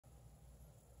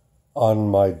On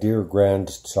my dear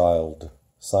grandchild,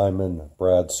 Simon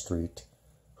Bradstreet,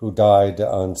 who died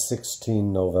on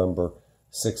 16 November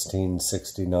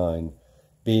 1669,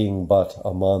 being but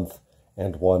a month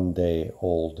and 1 day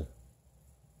old.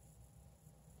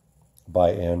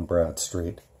 By Anne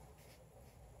Bradstreet.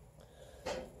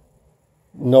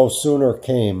 No sooner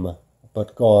came,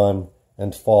 but gone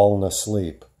and fallen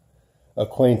asleep.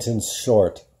 Acquaintance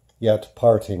short, yet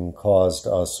parting caused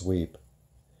us weep.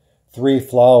 3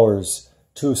 flowers,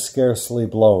 2 scarcely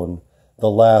blown, the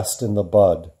last in the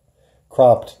bud,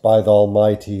 cropped by the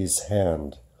Almighty's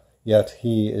hand, yet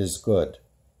He is good.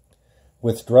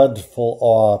 With dreadful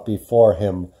awe before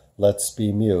Him let's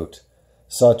be mute.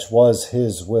 Such was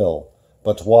His will,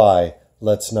 but why,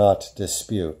 let's not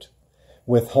dispute.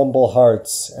 With humble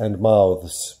hearts and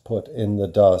mouths put in the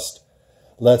dust,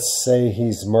 let's say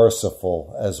He's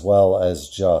merciful as well as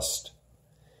just.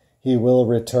 He will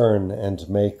return and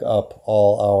make up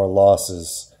all our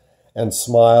losses, and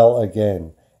smile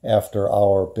again after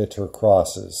our bitter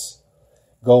crosses.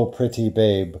 Go, pretty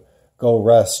babe, go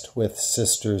rest with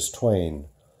sisters twain,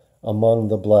 among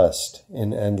the blessed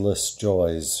in endless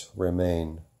joys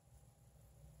remain.